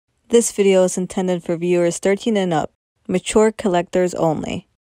This video is intended for viewers 13 and up, mature collectors only.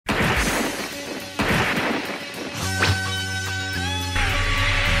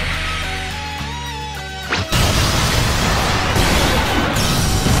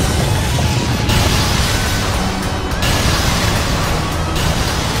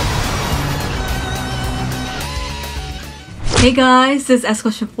 Hey guys, this is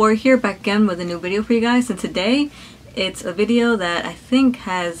Ask4 here, back again with a new video for you guys, and today it's a video that I think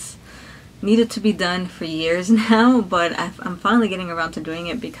has needed to be done for years now, but I'm finally getting around to doing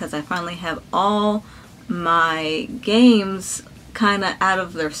it because I finally have all my games kind of out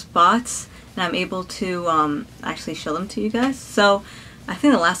of their spots and I'm able to actually show them to you guys. So I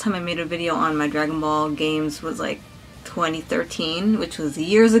think the last time I made a video on my Dragon Ball games was like 2013, which was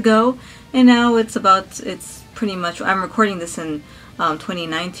years ago, and now it's pretty much, I'm recording this in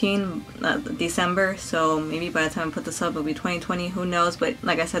 2019, December, so maybe by the time I put this up it'll be 2020, who knows, but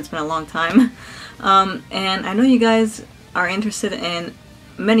like I said, it's been a long time. And I know you guys are interested in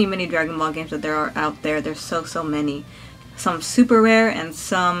many Dragon Ball games that there are out there. There's so many. Some super rare and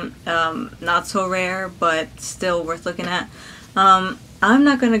some not so rare, but still worth looking at. I'm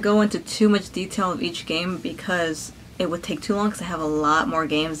not going to go into too much detail of each game because it would take too long because I have a lot more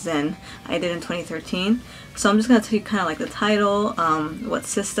games than I did in 2013. So I'm just going to tell you kind of like the title, what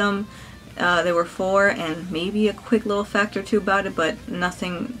system they were for, and maybe a quick little fact or two about it, but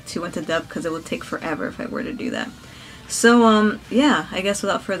nothing too into depth because it would take forever if I were to do that. So yeah, I guess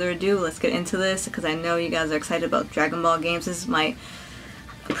without further ado, let's get into this because I know you guys are excited about Dragon Ball games. This is my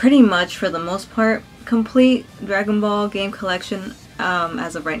pretty much, for the most part, complete Dragon Ball game collection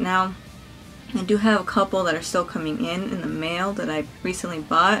as of right now. I do have a couple that are still coming in the mail that I recently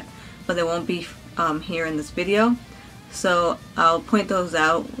bought, but they won't be here in this video, so I'll point those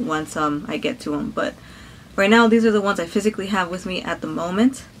out once I get to them. But right now, these are the ones I physically have with me at the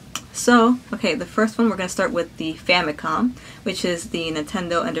moment. So, okay, the first one, we're going to start with the Famicom, which is the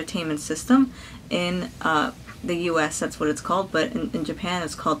Nintendo Entertainment System. In the US, that's what it's called, but in Japan,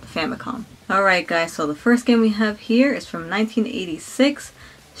 it's called the Famicom. Alright guys, so the first game we have here is from 1986.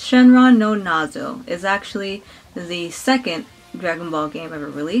 Shenron no Nazo is actually the second Dragon Ball game ever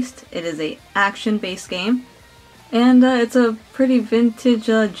released. It is a action-based game, and it's a pretty vintage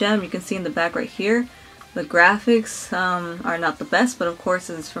gem. You can see in the back right here. The graphics are not the best, but of course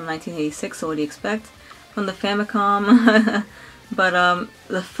this is from 1986, so what do you expect from the Famicom? But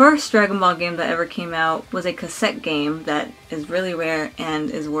the first Dragon Ball game that ever came out was a cassette game that is really rare and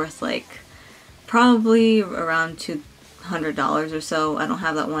is worth like probably around $200 or so. I don't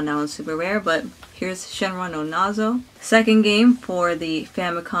have that one now, it's super rare, but here's Shenron no Nazo. Second game for the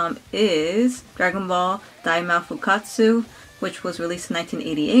Famicom is Dragon Ball Daima Fukatsu, which was released in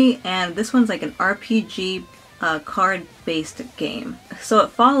 1988, and this one's like an RPG card-based game. So it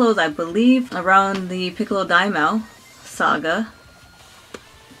follows, I believe, around the Piccolo Daimao saga.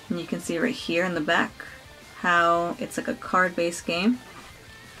 And you can see right here in the back how it's like a card-based game.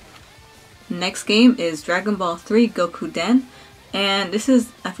 Next game is Dragon Ball 3 Gokuden, and this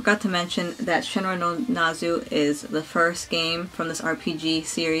is, I forgot to mention that Shenron no Nazo is the first game from this RPG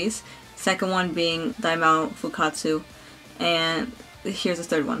series, second one being Daimao Fukatsu, and here's the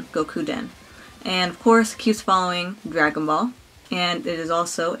third one, Gokuden. And of course, keeps following Dragon Ball, and it is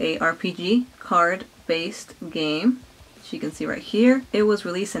also a RPG card-based game, as you can see right here. It was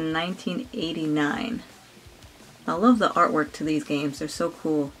released in 1989. I love the artwork to these games, they're so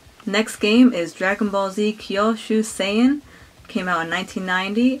cool. Next game is Dragon Ball Z Kyoshu Saiyan. Came out in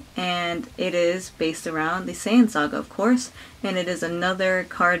 1990, and it is based around the Saiyan saga, of course, and it is another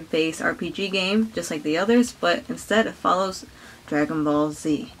card-based RPG game, just like the others, but instead it follows Dragon Ball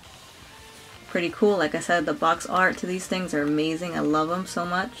Z. Pretty cool. Like I said, the box art to these things are amazing. I love them so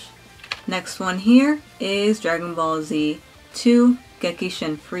much. Next one here is Dragon Ball Z 2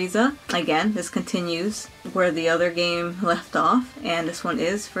 Gekishin Frieza. Again, this continues where the other game left off, and this one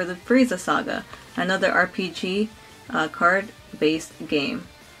is for the Frieza saga, another RPG card-based game.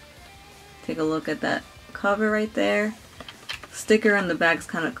 Take a look at that cover right there. Sticker on the back is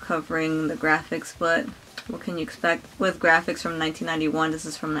kind of covering the graphics, but what can you expect with graphics from 1991? This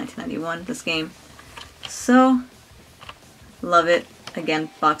is from 1991, this game. So, love it.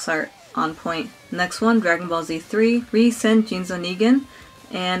 Again, box art on point. Next one, Dragon Ball Z 3 Risen Jinzo Nigen,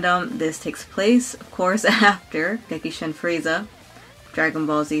 and this takes place, of course, after Gekishin Frieza. Dragon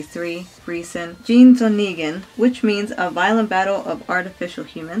Ball Z 3 Risen Jinzo Nigen, which means a violent battle of artificial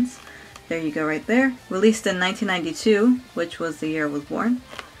humans. There you go right there. Released in 1992, which was the year I was born.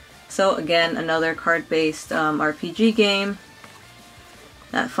 So again, another card-based RPG game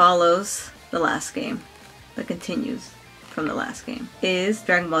that follows the last game, that continues. from the last game, is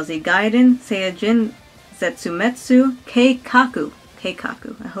Dragon Ball Z Gaiden Saiyajin Zetsumetsu Keikaku.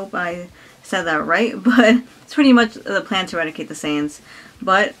 Keikaku. I hope I said that right, but it's pretty much the plan to eradicate the Saiyans.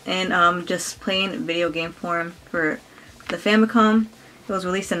 But in just plain video game form for the Famicom. It was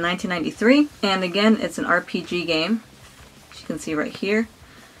released in 1993, and again, it's an RPG game, as you can see right here.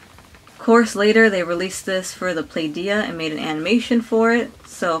 Of course, later they released this for the Playdia and made an animation for it,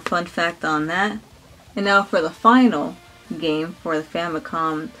 so fun fact on that. And now for the final game for the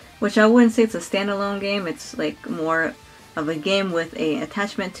Famicom, which I wouldn't say it's a standalone game, it's like more of a game with an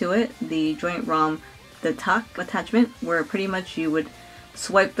attachment to it, the Joint ROM, the TAC attachment, where pretty much you would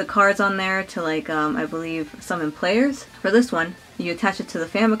swipe the cards on there to, like, I believe summon players. For this one, you attach it to the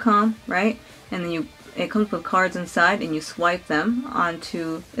Famicom, right? And then it comes with cards inside, and you swipe them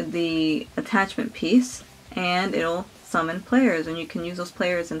onto the attachment piece, and it'll summon players, and you can use those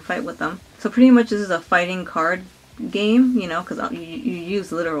players and fight with them. So pretty much this is a fighting card game, you know, because you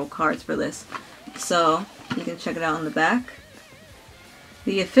use literal cards for this. So you can check it out on the back.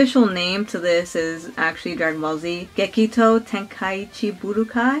 The official name to this is actually Dragon Ball Z Gekito Tenkaichi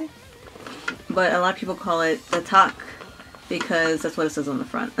Budokai, but a lot of people call it the TAC because that's what it says on the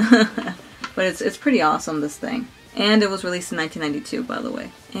front. But it's pretty awesome, this thing. And it was released in 1992, by the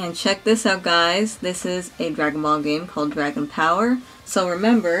way. And check this out, guys. This is a Dragon Ball game called Dragon Power. So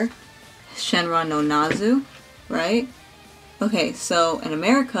remember, Shenron no Nazu, right? Okay, so in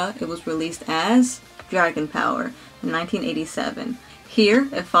America, it was released as Dragon Power in 1987. Here,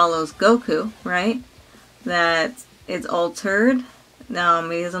 it follows Goku, right? That it's altered. He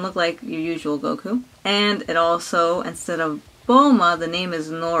doesn't look like your usual Goku. And it also, instead of Bulma, the name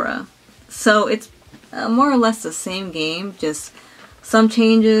is Nora. So it's more or less the same game, just some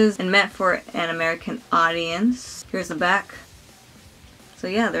changes and meant for an American audience. Here's the back. So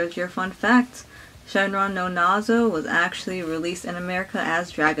yeah, there's your fun fact. Shenron no Nazu was actually released in America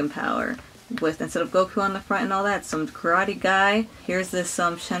as Dragon Power, with, instead of Goku on the front and all that, some karate guy. Here's this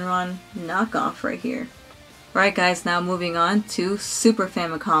Shenron knockoff right here. Right, guys, now moving on to Super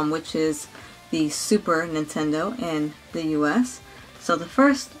Famicom, which is the Super Nintendo in the US. So the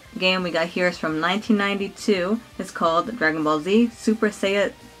first game we got here is from 1992. It's called Dragon Ball Z Super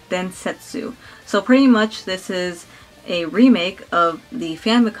Saiyan Densetsu. So pretty much this is a remake of the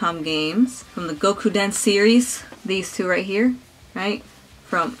Famicom games from the Gokuden series. These two right here, right?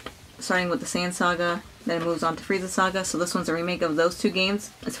 From starting with the Saiyan Saga, then it moves on to Frieza Saga. So this one's a remake of those two games.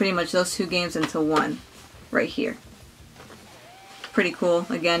 It's pretty much those two games into one right here. Pretty cool.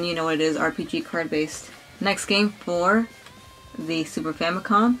 Again, you know what it is, RPG card based. Next game for the Super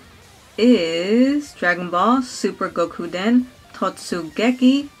Famicom is Dragon Ball Super Gokuden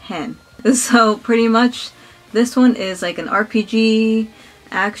Totsugeki Hen. So pretty much this one is like an RPG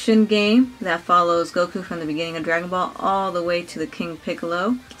action game that follows Goku from the beginning of Dragon Ball all the way to the King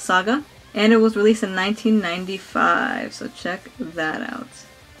Piccolo saga. And it was released in 1995, so check that out.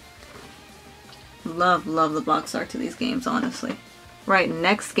 Love the box art to these games, honestly. Right,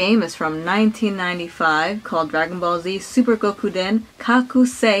 next game is from 1995 called Dragon Ball Z Super Gokuden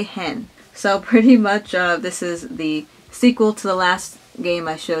Kakusei Hen. So pretty much this is the sequel to the last game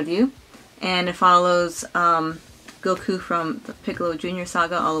I showed you. And it follows Goku from the Piccolo Jr.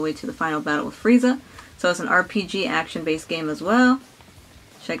 saga all the way to the final battle with Frieza. So it's an RPG action-based game as well.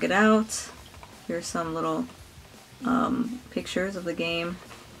 Check it out. Here's some little pictures of the game.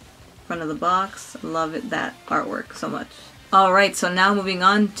 Front of the box. Love it, that artwork so much. Alright, so now moving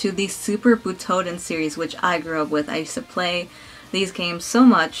on to the Super Butoden series, which I grew up with. I used to play these games so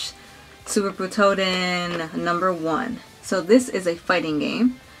much. Super Butoden #1. So this is a fighting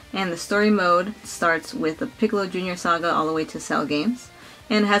game. And the story mode starts with the Piccolo Jr. saga all the way to Cell games.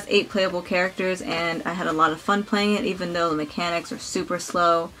 And it has 8 playable characters, and I had a lot of fun playing it, even though the mechanics are super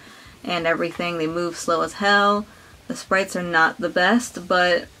slow and everything. They move slow as hell. The sprites are not the best,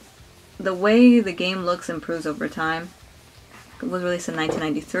 but the way the game looks improves over time. It was released in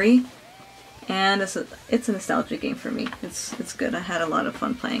 1993, and it's a nostalgic game for me. It's good. I had a lot of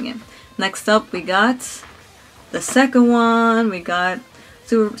fun playing it. Next up, we got the second one. We got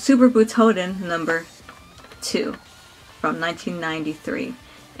Super Butoden #2 from 1993.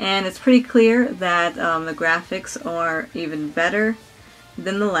 And it's pretty clear that the graphics are even better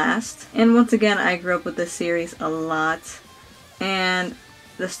than the last. And once again, I grew up with this series a lot. And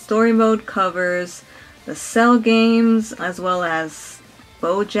the story mode covers the Cell games as well as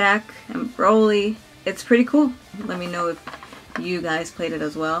BoJack and Broly. It's pretty cool. Let me know if you guys played it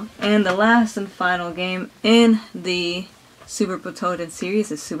as well. And the last and final game in the Super Butoden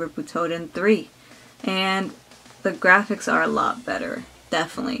series is Super Butoden 3. And the graphics are a lot better,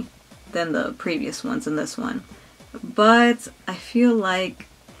 definitely, than the previous ones in this one. but I feel like,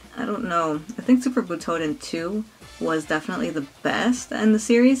 I don't know, I think Super Butoden 2 was definitely the best in the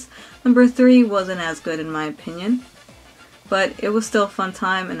series. Number 3 wasn't as good in my opinion, but it was still a fun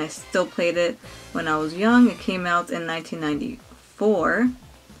time and I still played it when I was young. It came out in 1994,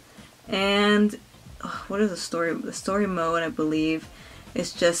 and what is the story? The story mode, I believe,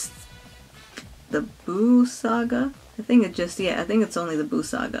 is just the Buu Saga. I think it just, yeah, I think it's only the Buu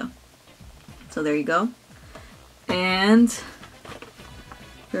Saga. So there you go. And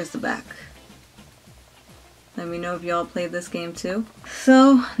here's the back. Let me know if y'all played this game too.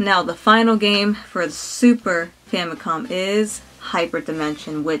 So now the final game for the Super Famicom is Hyper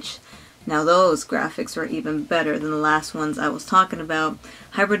Dimension, which now those graphics were even better than the last ones I was talking about.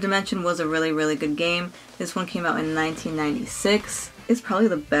 Hyper Dimension was a really, really good game. This one came out in 1996. It's probably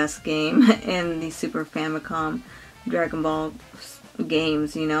the best game in the Super Famicom Dragon Ball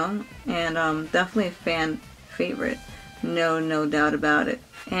games, you know, and definitely a fan favorite, no doubt about it.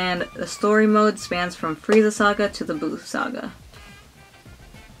 And the story mode spans from Frieza Saga to the Buu Saga.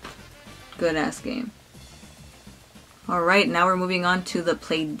 Good ass game. Alright, now we're moving on to the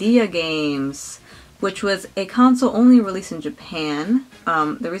Playdia games, which was a console only released in Japan.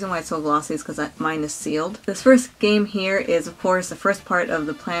 The reason why it's so glossy is because mine is sealed. This first game here is, of course, the first part of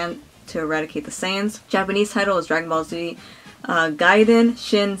the plan to eradicate the Saiyans. Japanese title is Dragon Ball Z Gaiden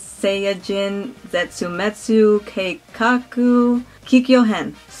Shin Saiyajin Zetsumetsu Keikaku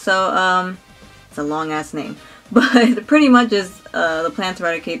Kikyohen. So, it's a long ass name. But it pretty much is the plan to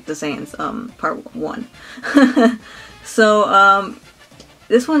eradicate the Saiyans, part 1. So,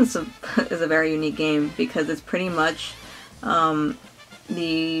 this one is a very unique game because it's pretty much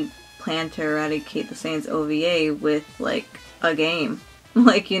the plan to eradicate the Saiyans OVA with, like, a game.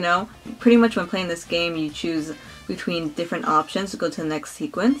 Like, you know, pretty much when playing this game you choose between different options to go to the next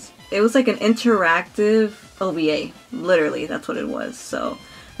sequence. It was like an interactive OVA. Literally, that's what it was. So,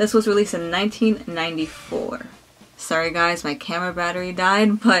 this was released in 1994. Sorry guys, my camera battery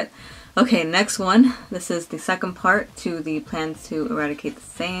died, but okay, next one. This is the second part to the plans to eradicate the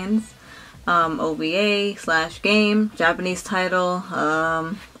Saiyans. OVA/game, Japanese title,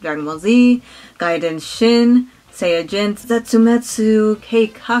 Dragon Ball Z, Gaiden Shin, Saiyajin, Zetsumetsu,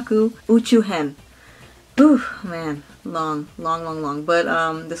 Keikaku, Uchuhen. Whew, man, long. But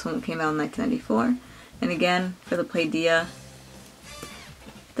this one came out in 1994. And again, for the Playdia, I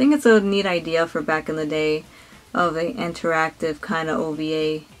think it's a neat idea for back in the day of an interactive kind of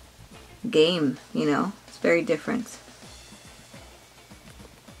OVA game, you know? It's very different.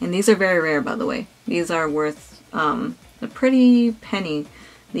 And these are very rare, by the way. These are worth a pretty penny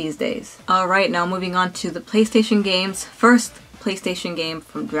these days. Alright, now moving on to the PlayStation games. First PlayStation game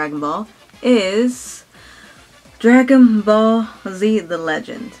from Dragon Ball is Dragon Ball Z The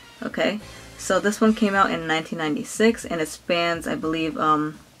Legend. Okay, so this one came out in 1996 and it spans, I believe,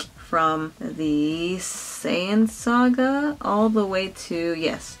 from the Saiyan Saga all the way to,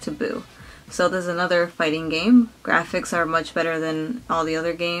 yes, to Buu. So there's another fighting game. Graphics are much better than all the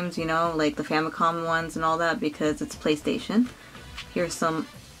other games, you know, like the Famicom ones and all that, because it's PlayStation. Here's some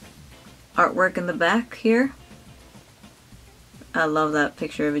artwork in the back here. I love that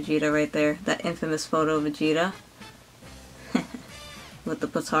picture of Vegeta right there. That infamous photo of Vegeta. With the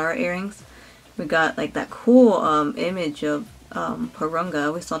Potara earrings. We got like that cool image of Porunga. I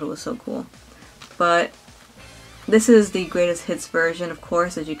always thought it was so cool. But this is the greatest hits version, of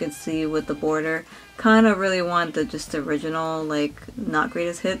course, as you can see with the border. Kind of really want the just original, like, not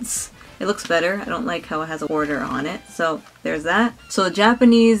greatest hits. It looks better. I don't like how it has a border on it. So there's that. So the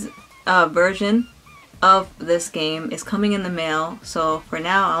Japanese version of this game is coming in the mail. So for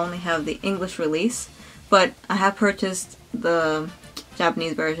now I only have the English release, but I have purchased the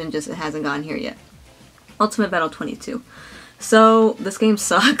Japanese version, just it hasn't gone here yet. Ultimate Battle 22. So this game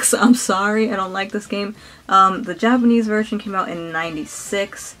sucks. I'm sorry, I don't like this game. The Japanese version came out in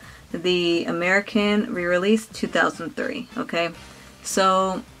 96. The American re-release 2003. Okay,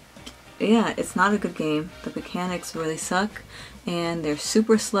 so yeah, it's not a good game. The mechanics really suck and they're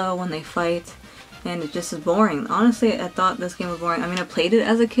super slow when they fight and it just is boring. Honestly, I thought this game was boring. I mean, I played it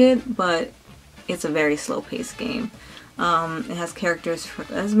as a kid, but it's a very slow paced game. It has characters, it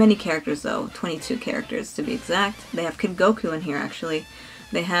has many characters though, 22 characters to be exact. They have Kid Goku in here actually.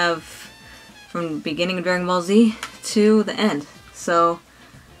 They have from the beginning of Dragon Ball Z to the end. So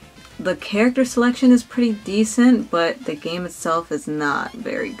the character selection is pretty decent, but the game itself is not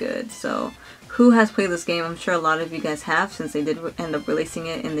very good. So who has played this game? I'm sure a lot of you guys have, since they did end up releasing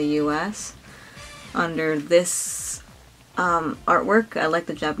it in the US under this artwork. I like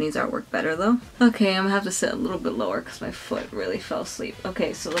the Japanese artwork better though. Okay, I'm gonna have to sit a little bit lower because my foot really fell asleep.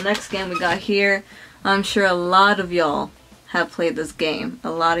 Okay, so the next game we got here, I'm sure a lot of y'all have played this game.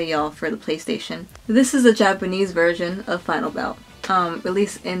 A lot of y'all for the PlayStation. This is a Japanese version of Final Bout.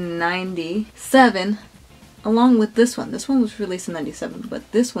 Released in 97, along with this one. This one was released in 97,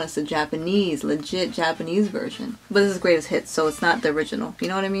 but this one is the Japanese, legit Japanese version. But this is Greatest Hits, so it's not the original. You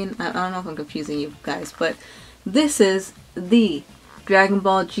know what I mean? I don't know if I'm confusing you guys, but this is the Dragon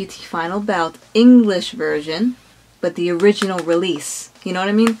Ball GT Final Bout English version, but the original release. You know what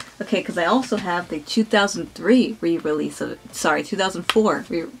I mean? Okay, because I also have the 2003 re-release of it. Sorry, 2004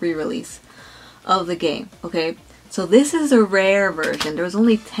 re-release of the game. Okay, so this is a rare version. There was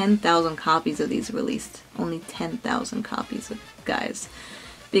only 10,000 copies of these released. Only 10,000 copies, guys.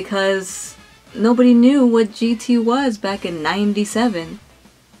 Because nobody knew what GT was back in 97.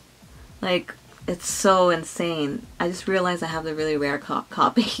 Like, it's so insane. I just realized I have the really rare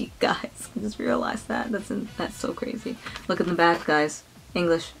copy, guys. I just realized that. That's so crazy. Look at the back, guys.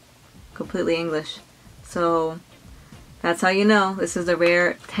 English. Completely English. So, that's how you know. This is a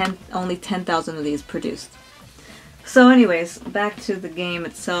rare only 10,000 of these produced. So anyways, back to the game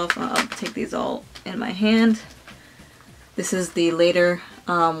itself. I'll take these all in my hand. This is the later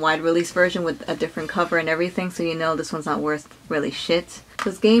wide release version with a different cover and everything, so you know this one's not worth really shit.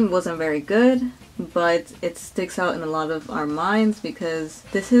 This game wasn't very good, but it sticks out in a lot of our minds because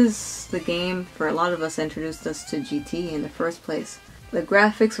this is the game for a lot of us introduced us to GT in the first place. The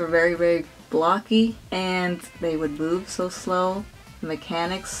graphics were very, very blocky and they would move so slow. The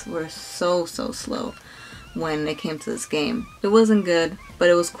mechanics were so slow when it came to this game. It wasn't good, but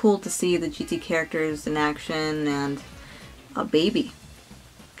it was cool to see the GT characters in action and a baby.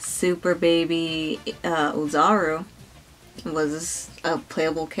 Super Baby Ozaru was a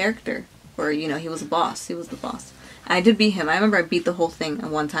playable character. Or, you know, he was a boss. He was the boss. I did beat him. I remember I beat the whole thing at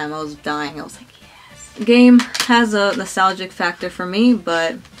one time. I was dying. I was like, yes. The game has a nostalgic factor for me,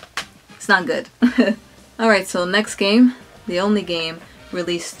 but it's not good. Alright, so next game. The only game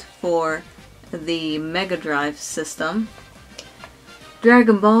released for the Mega Drive system.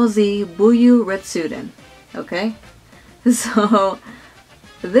 Dragon Ball Z Buyu Retsuden. Okay? So,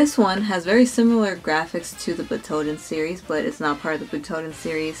 this one has very similar graphics to the Butoden series, but it's not part of the Butoden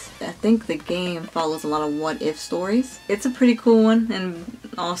series. I think the game follows a lot of what-if stories. It's a pretty cool one, and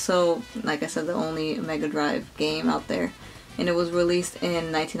also, like I said, the only Mega Drive game out there. And it was released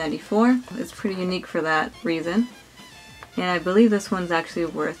in 1994. It's pretty unique for that reason. And I believe this one's actually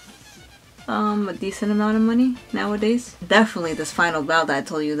worth a decent amount of money nowadays. Definitely this Final Bout that I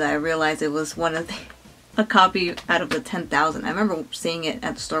told you that I realized it was one of the a copy out of the 10,000. I remember seeing it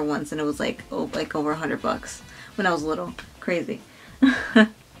at the store once and it was like, oh, like over $100 when I was little. Crazy.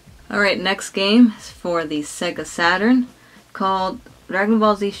 Alright, next game is for the Sega Saturn called Dragon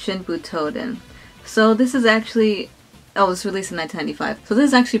Ball Z Shin Butoden. So this is actually, oh, it was released in 1995. So this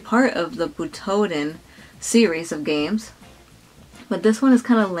is actually part of the Butoden series of games. But this one is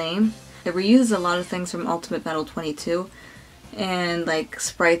kind of lame. It reuses a lot of things from Ultimate Battle 22. And like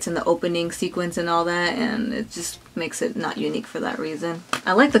sprites in the opening sequence and all that, and it just makes it not unique for that reason.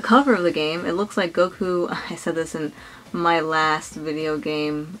 I like the cover of the game. It looks like Goku, I said this in my last video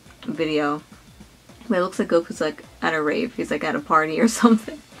game video, but it looks like Goku's like at a rave. He's like at a party or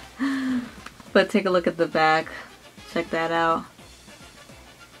something. But take a look at the back. Check that out.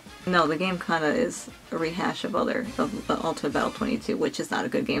 No, the game kind of is a rehash of Ultimate Battle 22, which is not a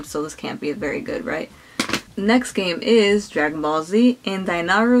good game, so this can't be very good, right? Next game is Dragon Ball Z in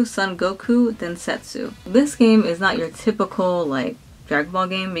Dainaru Son Goku Densetsu. This game is not your typical like Dragon Ball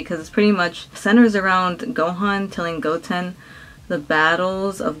game because it's pretty much centers around Gohan telling Goten the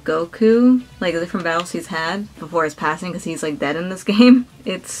battles of Goku, like the different battles he's had before his passing because he's like dead in this game.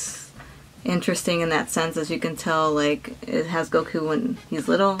 It's interesting in that sense, as you can tell, like it has Goku when he's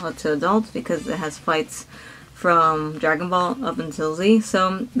little up to adult because it has fights from Dragon Ball up until Z.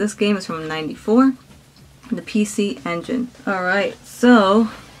 So this game is from '94. The PC Engine. Alright, so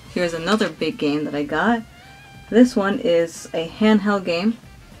here's another big game that I got. This one is a handheld game,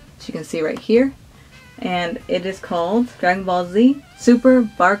 as you can see right here. And it is called Dragon Ball Z Super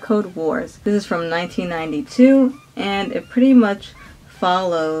Barcode Wars. This is from 1992, and it pretty much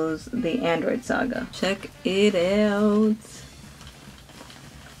follows the Android Saga. Check it out.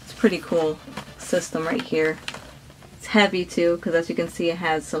 It's a pretty cool system right here. It's heavy too, because as you can see it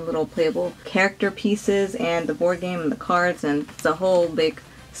has some little playable character pieces and the board game and the cards, and it's a whole big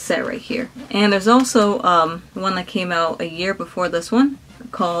set right here. And there's also one that came out a year before this one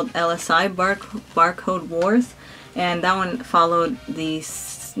called LSI Barcode Wars, and that one followed the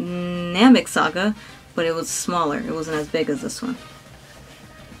Namek Saga, but it was smaller. It wasn't as big as this one.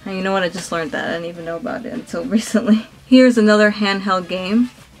 And you know what, I just learned that. I didn't even know about it until recently. Here's another handheld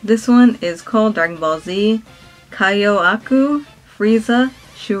game This one is called Dragon Ball Z Kaioaku Frieza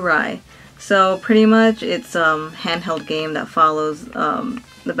Shurai. So pretty much it's a handheld game that follows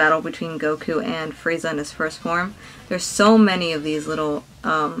the battle between Goku and Frieza in his first form. There's so many of these little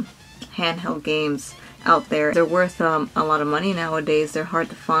handheld games out there. They're worth a lot of money nowadays. They're hard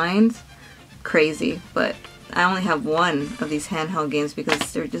to find. Crazy, but I only have one of these handheld games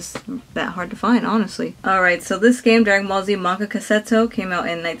because they're just that hard to find, honestly. Alright, so this game, Dragon Ball Z Manga Cassetto, came out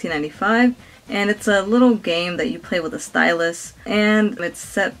in 1995, and it's a little game that you play with a stylus, and it's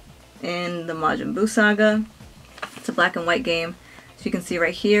set in the Majin Buu saga. It's a black and white game, as you can see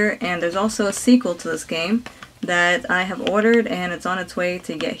right here, and there's also a sequel to this game that I have ordered, and it's on its way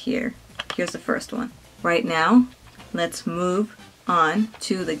to get here. Here's the first one. Right now, let's move on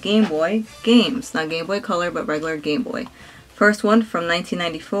to the Game Boy games. Not Game Boy Color, but regular Game Boy. First one from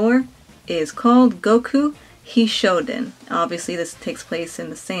 1994 is called Goku Hishoden. Obviously this takes place in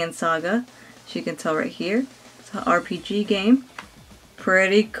the Saiyan saga, as you can tell right here. It's an RPG game.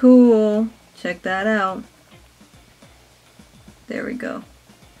 Pretty cool. Check that out. There we go.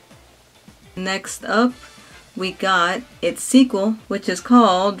 Next up, we got its sequel, which is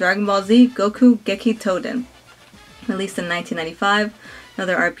called Dragon Ball Z Goku Geki Toden. Released in 1995.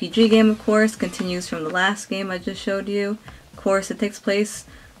 Another RPG game, of course, continues from the last game I just showed you. Of course, it takes place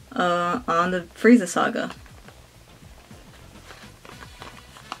on the Frieza saga.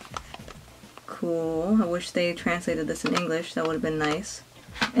 Cool. I wish they translated this in English. That would have been nice.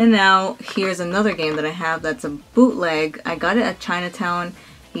 And now, here's another game that I have that's a bootleg. I got it at Chinatown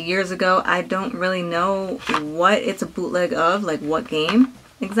years ago. I don't really know what it's a bootleg of, like what game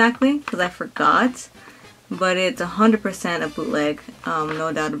exactly, because I forgot. But it's 100% a bootleg,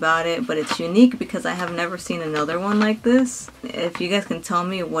 no doubt about it. But it's unique because I have never seen another one like this. If you guys can tell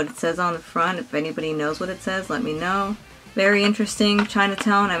me what it says on the front, if anybody knows what it says, let me know. Very interesting.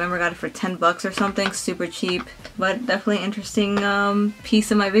 Chinatown, I remember I got it for 10 bucks or something, super cheap. But definitely interesting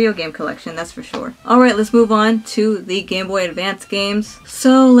piece of my video game collection, that's for sure. Alright, let's move on to the Game Boy Advance games.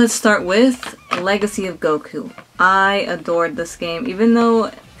 So let's start with Legacy of Goku. I adored this game, even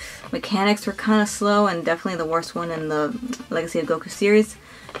though mechanics were kind of slow and definitely the worst one in the Legacy of Goku series.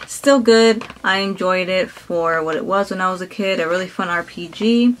 Still good. I enjoyed it for what it was when I was a kid. A really fun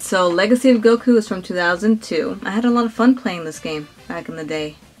RPG. So Legacy of Goku is from 2002. I had a lot of fun playing this game back in the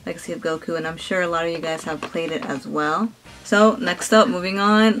day. Legacy of Goku, and I'm sure a lot of you guys have played it as well. So next up, moving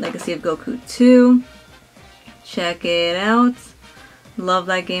on, Legacy of Goku 2. Check it out. Love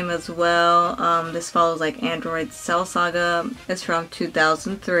that game as well. This follows like Android Cell Saga. It's from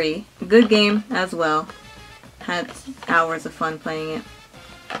 2003. Good game as well. Had hours of fun playing it.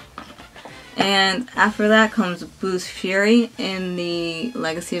 And after that comes Buu's Fury in the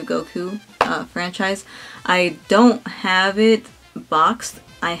Legacy of Goku franchise. I don't have it boxed.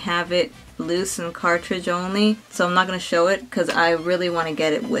 I have it loose and cartridge only, so I'm not going to show it because I really want to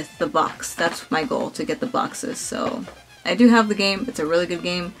get it with the box. That's my goal, to get the boxes. So I do have the game. It's a really good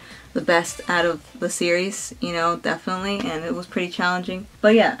game. The best out of the series, you know, definitely. And it was pretty challenging.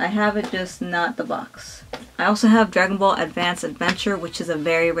 But yeah, I have it, just not the box. I also have Dragon Ball Advance Adventure, which is a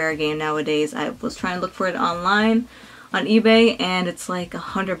very rare game nowadays. I was trying to look for it online on eBay, and it's like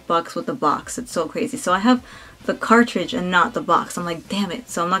 $100 with the box. It's so crazy. So I have the cartridge and not the box. I'm like, damn it.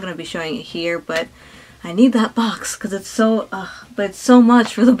 So I'm not going to be showing it here, but I need that box because it's so, but it's so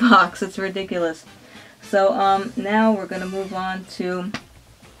much for the box. It's ridiculous. So now we're going to move on to,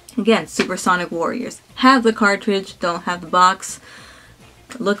 again, Supersonic Warriors. Have the cartridge, don't have the box.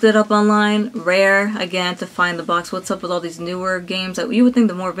 Looked it up online. Rare, again, to find the box. What's up with all these newer games? You would think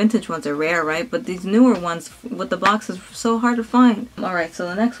the more vintage ones are rare, right? But these newer ones with the box is so hard to find. Alright, so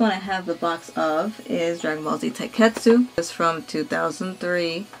the next one I have the box of is Dragon Ball Z Taiketsu. It's from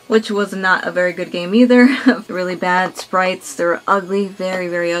 2003, which was not a very good game either. Really bad sprites. They were ugly, very,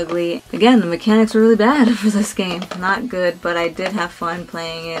 very ugly. Again, the mechanics were really bad for this game. Not good, but I did have fun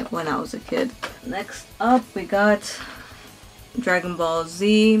playing it when I was a kid. Next up, we got Dragon Ball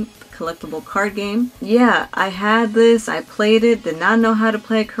Z collectible card game. Yeah, I had this, I played it, did not know how to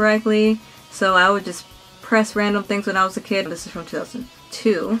play it correctly, so I would just press random things when I was a kid. This is from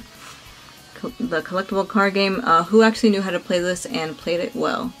 2002. The collectible card game. Who actually knew how to play this and played it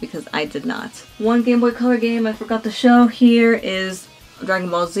well? Because I did not. One Game Boy Color game I forgot to show here is Dragon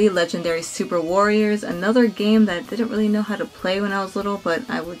Ball Z Legendary Super Warriors. Another game that I didn't really know how to play when I was little, but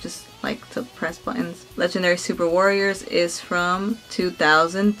I would just like to press buttons. Legendary Super Warriors is from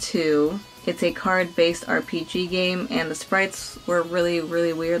 2002. It's a card-based RPG game, and the sprites were really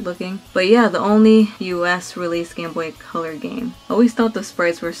weird looking. But yeah, the only US released Game Boy Color game. I always thought the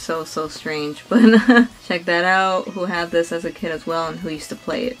sprites were so strange, but check that out. Who had this as a kid as well and who used to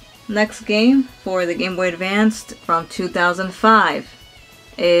play it. Next game for the Game Boy Advance from 2005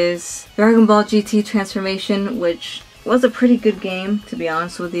 is Dragon Ball GT Transformation, which was a pretty good game, to be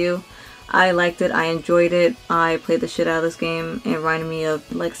honest with you. I liked it, I enjoyed it, I played the shit out of this game. It reminded me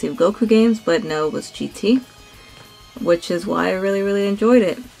of Legacy of Goku games, but no, it was GT, which is why I really enjoyed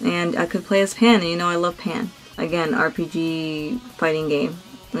it. And I could play as Pan, and you know I love Pan. Again, RPG fighting game.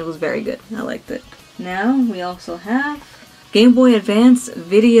 It was very good, I liked it. Now we also have Game Boy Advance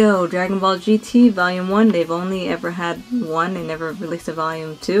Video Dragon Ball GT Volume 1. They've only ever had one, they never released a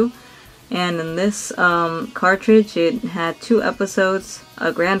Volume 2. And in this cartridge, it had 2 episodes,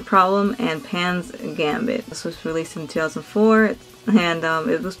 A Grand Problem and Pan's Gambit. This was released in 2004, and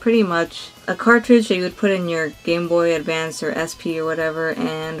it was pretty much a cartridge that you would put in your Game Boy Advance or SP or whatever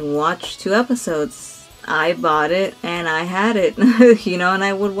and watch 2 episodes. I bought it and I had it, you know, and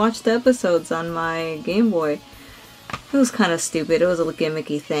I would watch the episodes on my Game Boy. It was kind of stupid, it was a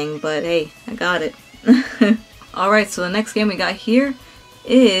gimmicky thing, but hey, I got it. Alright, so the next game we got here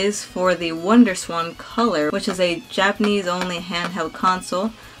is for the WonderSwan Color, which is a Japanese-only handheld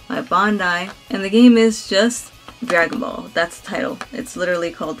console by Bandai, and the game is just Dragon Ball. That's the title. It's literally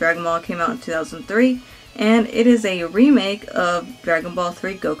called Dragon Ball. It came out in 2003, and it is a remake of Dragon Ball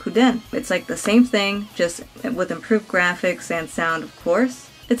 3 Gokuden. It's like the same thing, just with improved graphics and sound, of course.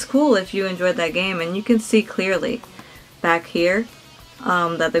 It's cool if you enjoyed that game, and you can see clearly back here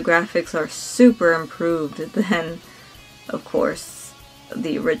that the graphics are super improved than, of course,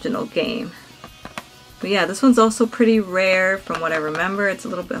 the original game. But yeah, this one's also pretty rare from what I remember. It's a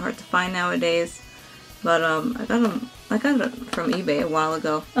little bit hard to find nowadays, but I got it from eBay a while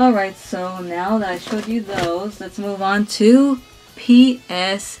ago. Alright, so now that I showed you those, let's move on to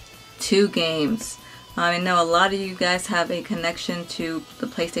PS2 games. I know a lot of you guys have a connection to the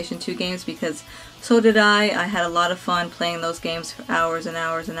PlayStation 2 games because so did I. I had a lot of fun playing those games for hours and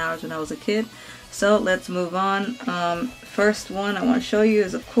hours and hours when I was a kid. So let's move on. First one I want to show you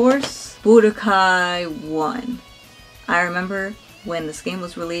is, of course, Budokai 1. I remember when this game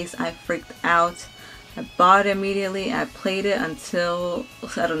was released, I freaked out. I bought it immediately. I played it until,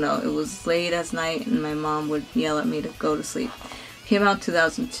 I don't know, it was late as night and my mom would yell at me to go to sleep. Came out in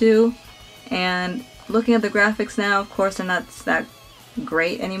 2002, and looking at the graphics now, of course they're not that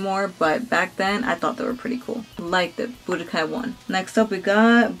great anymore, but back then I thought they were pretty cool. Liked it. Budokai 1. Next up we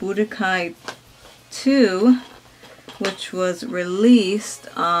got Budokai 2, which was released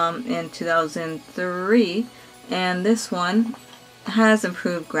in 2003, and this one has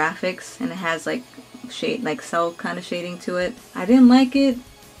improved graphics and it has like cell kind of shading to it. I didn't like it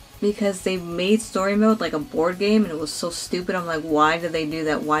because they made story mode like a board game and it was so stupid. I'm like, why did they do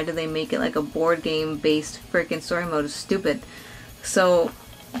that? Why did they make it like a board game based freaking story mode? It's stupid. So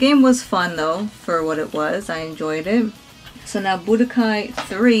the game was fun though for what it was. I enjoyed it. So now Budokai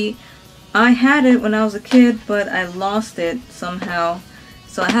 3, I had it when I was a kid, but I lost it somehow,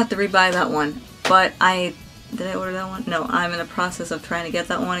 so I have to rebuy that one. But did I order that one? No, I'm in the process of trying to get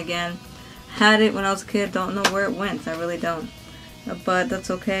that one again. Had it when I was a kid, don't know where it went, I really don't. But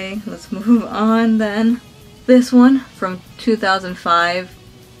that's okay, let's move on then. This one from 2005,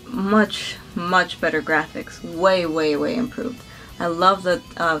 much better graphics, way improved. I love the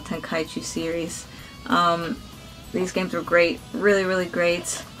Tenkaichi series. These games were great, really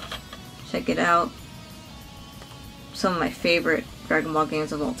great. Check it out. Some of my favorite Dragon Ball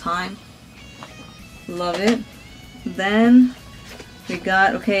games of all time. Love it. Then we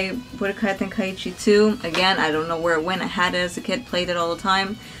got, okay, Budokai Tenkaichi 2. Again, I don't know where it went. I had it as a kid, played it all the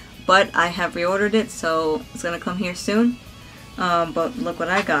time. But I have reordered it, so it's gonna come here soon. But look what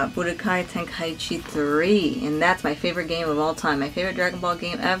I got. Budokai Tenkaichi 3. And that's my favorite game of all time. My favorite Dragon Ball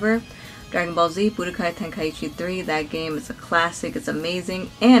game ever. Dragon Ball Z, Budokai Tenkaichi 3, that game is a classic, it's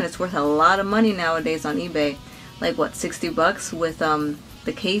amazing, and it's worth a lot of money nowadays on eBay. Like what, 60 bucks with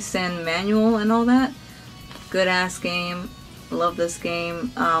the case and manual and all that? Good ass game, love this game.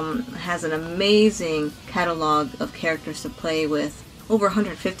 Has an amazing catalog of characters to play with, over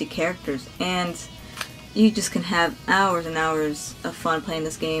 150 characters, and you just can have hours and hours of fun playing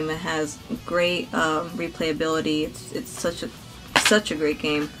this game. It has great replayability, it's such a great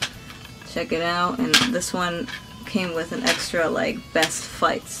game. Check it out, and this one came with an extra like best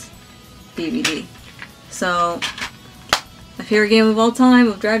fights DVD. So my favorite game of all time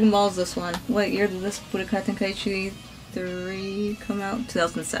of Dragon Ball is this one. What year did this Budokai Tenkaichi 3 come out?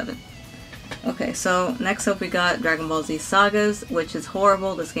 2007. Okay, so next up we got Dragon Ball Z Sagas, which is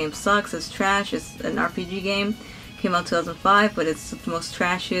horrible. This game sucks. It's trash. It's an RPG game. Came out 2005, but it's the most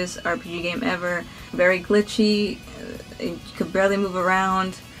trashiest RPG game ever. Very glitchy. You could barely move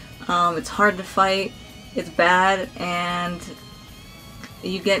around. It's hard to fight. It's bad, and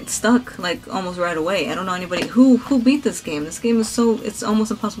you get stuck like almost right away. I don't know anybody who beat this game. This game is it's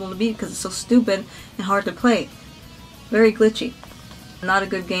almost impossible to beat because it's so stupid and hard to play. Very glitchy. Not a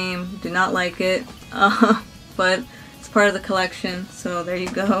good game. Do not like it. But it's part of the collection, so there you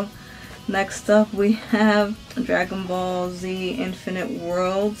go. Next up we have Dragon Ball Z Infinite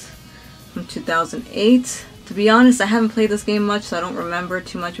Worlds from 2008. To be honest, I haven't played this game much, so I don't remember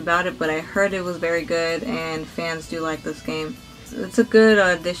too much about it, but I heard it was very good and fans do like this game. It's a good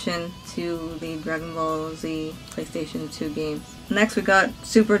addition to the Dragon Ball Z PlayStation 2 game. Next we got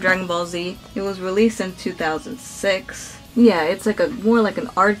Super Dragon Ball Z. It was released in 2006. Yeah, it's like more like an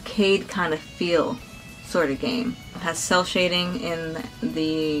arcade kind of feel sort of game. It has cel shading in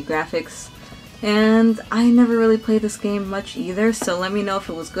the graphics, and I never really played this game much either, so let me know if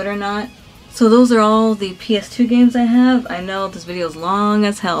it was good or not. So those are all the PS2 games I have. I know this video is long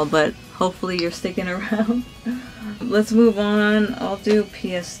as hell, but hopefully you're sticking around. Let's move on. I'll do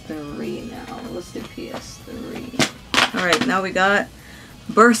PS3 now. Let's do PS3. Alright, now we got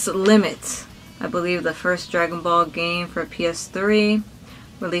Burst Limit. I believe the first Dragon Ball game for PS3,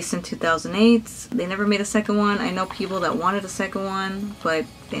 released in 2008. They never made a second one. I know people that wanted a second one, but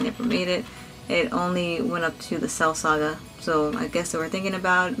they never made it. It only went up to the Cell Saga, so I guess they were thinking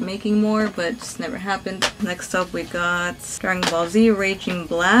about making more, but just never happened. Next up we got Dragon Ball Z Raging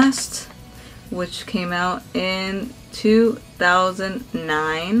Blast, which came out in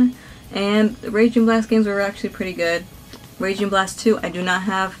 2009, and the Raging Blast games were actually pretty good. Raging Blast 2, I do not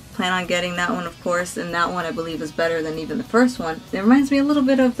have. Plan on getting that one, of course, and that one I believe is better than even the first one. It reminds me a little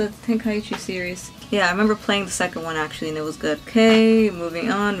bit of the Tenkaichi series. Yeah, I remember playing the second one actually, and it was good. Okay,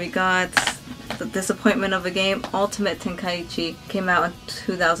 moving on, we got the disappointment of a game, Ultimate Tenkaichi. Came out in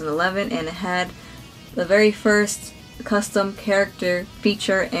 2011, and it had the very first custom character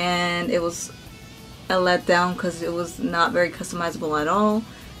feature, and it was a letdown because it was not very customizable at all,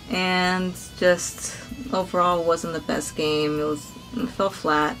 and just overall wasn't the best game. It fell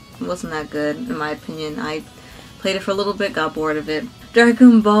flat. It wasn't that good in my opinion. I played it for a little bit, got bored of it.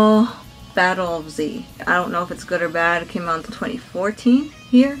 Dragon Ball Battle of Z. I don't know if it's good or bad. It came out in 2014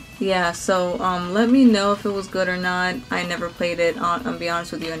 here. Yeah, so let me know if it was good or not. I never played it. I'll be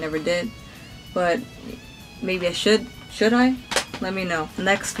honest with you, I never did. But maybe I should. Should I? Let me know. The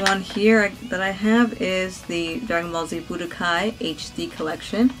next one here that I have is the Dragon Ball Z Budokai HD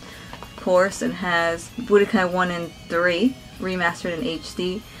Collection. Of course, it has Budokai 1 and 3 remastered in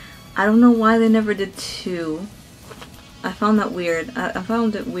HD. I don't know why they never did 2. I found that weird. I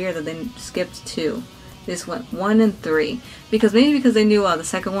found it weird that they skipped 2. They just went 1 and 3. Maybe because they knew the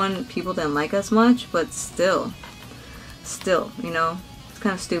second one people didn't like as much, but still, you know, it's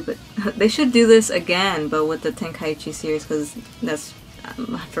kind of stupid. They should do this again, but with the Tenkaichi series, because that's,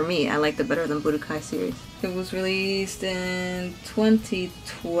 for me, I liked it better than Budokai series. It was released in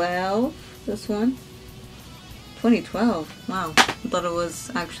 2012, this one. 2012, wow. I thought it was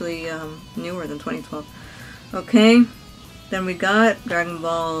actually newer than 2012. Okay, then we got Dragon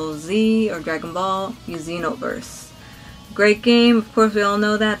Ball Z, or Dragon Ball Xenoverse. Great game, of course we all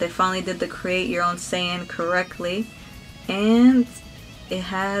know that. They finally did the create your own Saiyan correctly. And it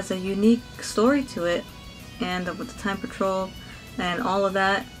has a unique story to it. And with the Time Patrol and all of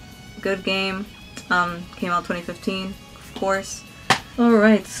that. Good game. Came out 2015, of course.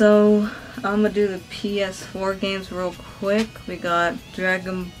 Alright, so I'm gonna do the PS4 games real quick. We got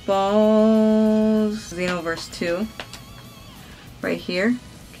Dragon Ball Xenoverse 2 right here.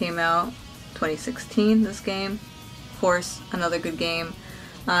 Came out 2016, this game. Of course, another good game.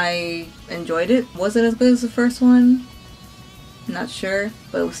 I enjoyed it. Was it as good as the first one? Not sure,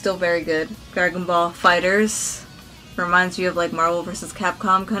 but it was still very good. Dragon Ball Fighters reminds you of like Marvel vs.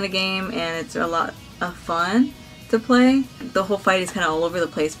 Capcom kind of game, and it's a lot of fun to play. The whole fight is kind of all over the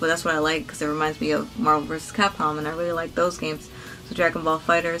place, but that's what I like because it reminds me of Marvel vs. Capcom, and I really like those games. So Dragon Ball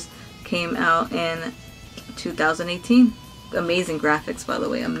Fighters came out in 2018. Amazing graphics, by the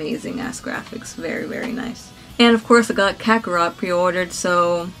way. Amazing ass graphics. Very, very nice. And of course I got Kakarot pre-ordered,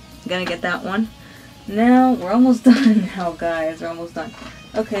 so I'm gonna get that one. Now, we're almost done now, guys. We're almost done.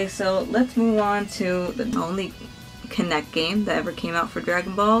 Okay, so let's move on to the only Kinect game that ever came out for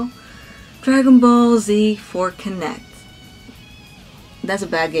Dragon Ball. Dragon Ball Z for Kinect. That's a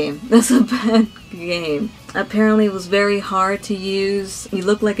bad game. That's a bad game. Apparently it was very hard to use. You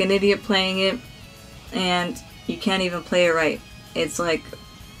look like an idiot playing it, and you can't even play it right. It's like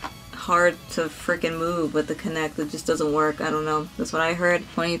hard to freaking move with the Kinect. It just doesn't work. I don't know. That's what I heard.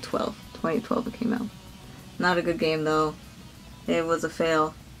 2012 it came out. Not a good game though. It was a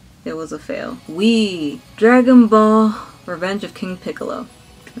fail. It was a fail. Dragon Ball Revenge of King Piccolo.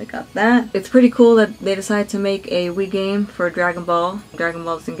 I got that. It's pretty cool that they decided to make a Wii game for Dragon Ball. Dragon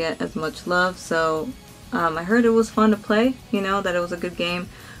Ball doesn't get as much love, so I heard it was fun to play, you know, that it was a good game.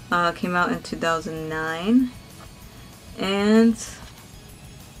 Came out in 2009. And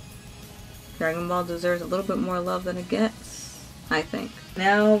Dragon Ball deserves a little bit more love than it gets, I think.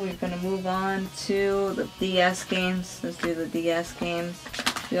 Now we're going to move on to the DS games. Let's do the DS games.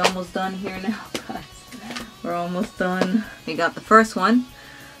 We're almost done here now, guys. We're almost done. We got the first one.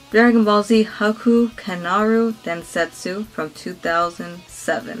 Dragon Ball Z Haku Kanaru Densetsu from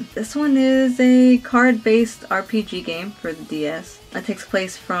 2007. This one is a card-based RPG game for the DS. It takes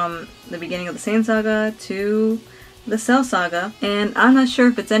place from the beginning of the Saiyan Saga to the Cell Saga, and I'm not sure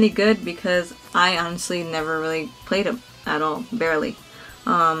if it's any good because I honestly never really played it at all, barely.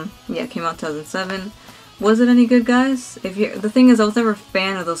 Yeah, it came out in 2007. Was it any good, guys? The thing is, I was never a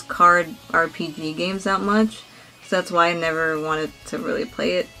fan of those card RPG games that much, so that's why I never wanted to really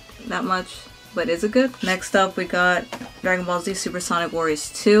play it that much. But is it good? Next up, we got Dragon Ball Z Super Sonic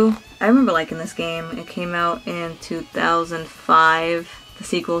Warriors 2. I remember liking this game. It came out in 2005. The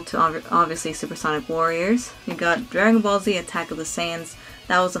sequel to obviously Super Sonic Warriors. We got Dragon Ball Z Attack of the Saiyans.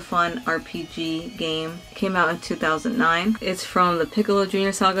 That was a fun RPG game. It came out in 2009. It's from the Piccolo Jr.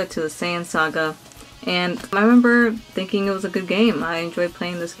 Saga to the Saiyan Saga. And I remember thinking it was a good game. I enjoyed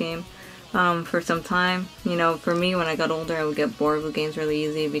playing this game for some time. You know, for me, when I got older, I would get bored with games really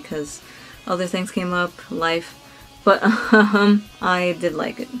easy because other things came up, life. But I did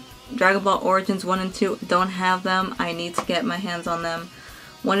like it. Dragon Ball Origins 1 and 2, don't have them. I need to get my hands on them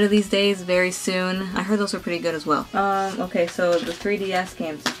one of these days, very soon. I heard those were pretty good as well. Okay, so the 3DS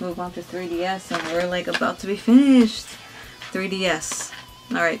games. Let's move on to 3DS, and we're like about to be finished. 3DS.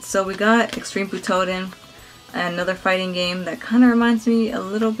 Alright, so we got Extreme Butoden, another fighting game that kind of reminds me a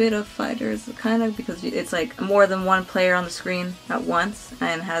little bit of Fighters, kind of, because it's like more than one player on the screen at once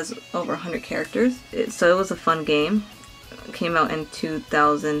and has over 100 characters. So it was a fun game. It came out in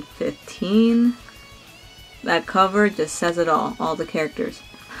 2015. That cover just says it all the characters.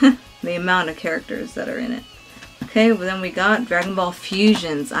 The amount of characters that are in it. Okay, well then we got Dragon Ball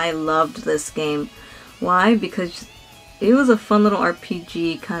Fusions. I loved this game. Why? Because it was a fun little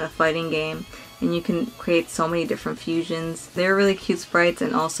RPG kind of fighting game, and you can create so many different fusions. They're really cute sprites,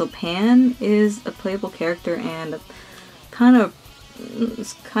 and also Pan is a playable character and a kind of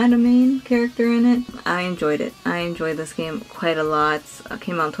main character in it. I enjoyed it. I enjoyed this game quite a lot. It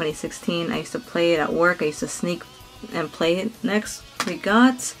came out in 2016. I used to play it at work. I used to sneak and play it. Next, we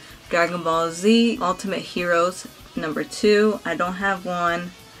got Dragon Ball Z Ultimate Heroes number 2. I don't have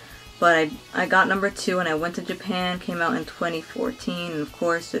one, but I got number 2 and I went to Japan. Came out in 2014, and of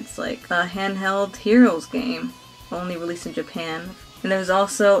course it's like a handheld Heroes game, only released in Japan. And there's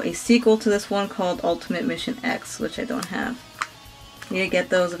also a sequel to this one called Ultimate Mission X, which I don't have. Need to get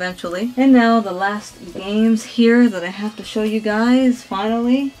those eventually. And now the last games here that I have to show you guys,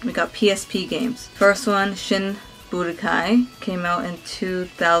 finally. We got PSP games. First one, Shin Budokai, came out in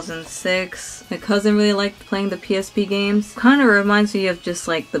 2006. My cousin really liked playing the PSP games. Kind of reminds me of just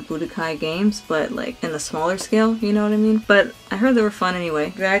like the Budokai games, but like in a smaller scale, you know what I mean? But I heard they were fun anyway.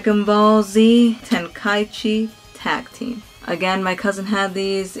 Dragon Ball Z Tenkaichi Tag Team. Again, my cousin had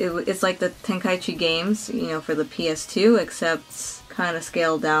these. It's like the Tenkaichi games, you know, for the PS2, except kind of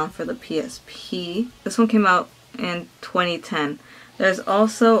scaled down for the PSP. This one came out in 2010. There's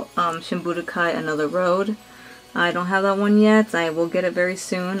also Shin Budokai Another Road. I don't have that one yet. I will get it very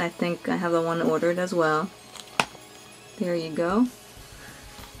soon. I think I have the one ordered as well. There you go.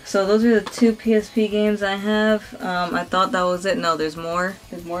 So those are the 2 PSP games I have. I thought that was it. No, there's more.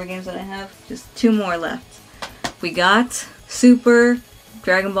 There's more games that I have. Just 2 more left. We got Super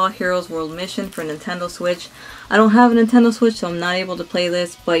Dragon Ball Heroes World Mission for Nintendo Switch. I don't have a Nintendo Switch, so I'm not able to play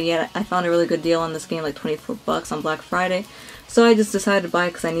this, but yet I found a really good deal on this game, like 24 bucks on Black Friday. So I just decided to buy it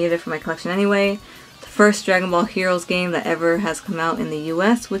because I needed it for my collection anyway. The first Dragon Ball Heroes game that ever has come out in the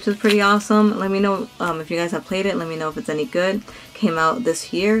US, which is pretty awesome. Let me know if you guys have played it. Let me know if it's any good. Came out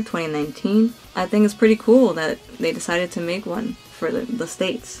this year, 2019. I think it's pretty cool that they decided to make one for the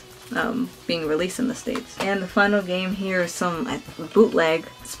States. Being released in the States. And the final game here is some bootleg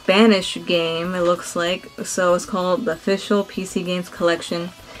Spanish game, it looks like. So it's called the Official PC Games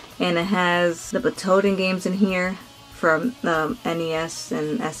Collection, and it has the Butoden games in here from NES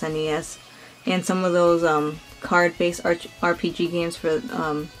and SNES, and some of those card-based RPG games for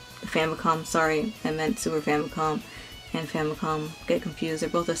the Famicom. Sorry, I meant Super Famicom. and Famicom get confused. They're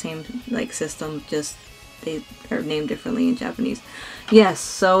both the same like system, just they are named differently in Japanese. Yes,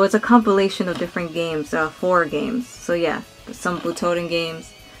 so it's a compilation of different games, 4 games. So yeah, some Butoden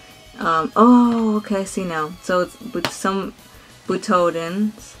games. Oh, okay, I see now. So it's with some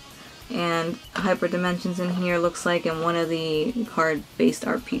Butodens and Hyper Dimensions in here, looks like, in one of the card-based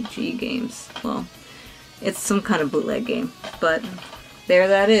RPG games. Well, it's some kind of bootleg game, but there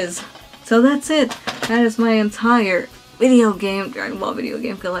that is. So that's it. That is my entire Dragon Ball video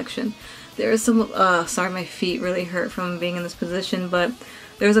game collection. There is some, sorry, my feet really hurt from being in this position, but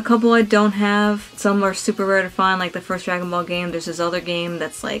there's a couple I don't have. Some are super rare to find, like the first Dragon Ball game. There's this other game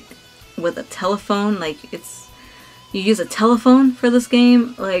that's like with a telephone, like you use a telephone for this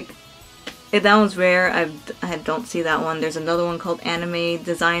game. Like, that one's rare. I don't see that one. There's another one called Anime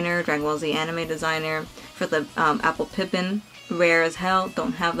Designer, Dragon Ball Z Anime Designer for the Apple Pippin. Rare as hell.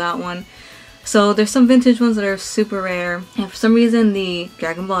 Don't have that one. So there's some vintage ones that are super rare, and for some reason the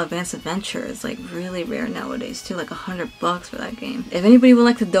Dragon Ball Advanced Adventure is like really rare nowadays too, like $100 for that game. If anybody would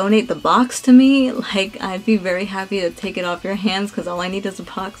like to donate the box to me, like, I'd be very happy to take it off your hands because all I need is a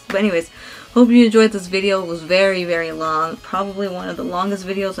box. But anyways, hope you enjoyed this video. It was very, very long, probably one of the longest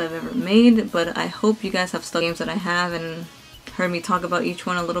videos I've ever made, but I hope you guys have stuck games that I have and heard me talk about each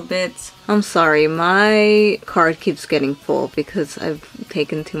one a little bit. I'm sorry, my card keeps getting full because I've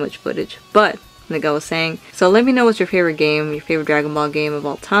taken too much footage, but like I was saying, so let me know what's your favorite game, your favorite Dragon Ball game of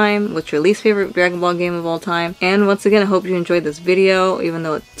all time, what's your least favorite Dragon Ball game of all time, and once again, I hope you enjoyed this video, even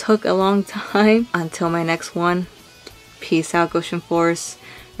though it took a long time. Until my next one, peace out, Goshen Force.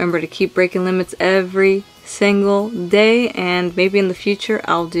 Remember to keep breaking limits every single day, and maybe in the future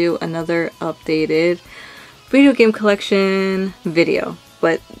I'll do another updated video game collection video.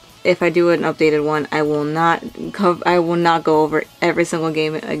 But if I do an updated one, I will not go over every single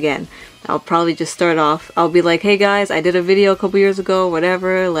game again. I'll probably just start off. I'll be like, hey guys, I did a video a couple years ago,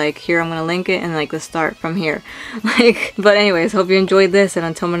 whatever, like, here I'm gonna link it, and like, let's start from here. Like, but anyways, hope you enjoyed this, and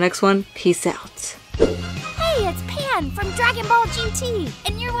until my next one, peace out. Hey, it's Pan from Dragon Ball GT,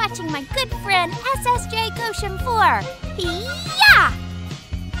 and you're watching my good friend SSJ Goshen 4. Yeah!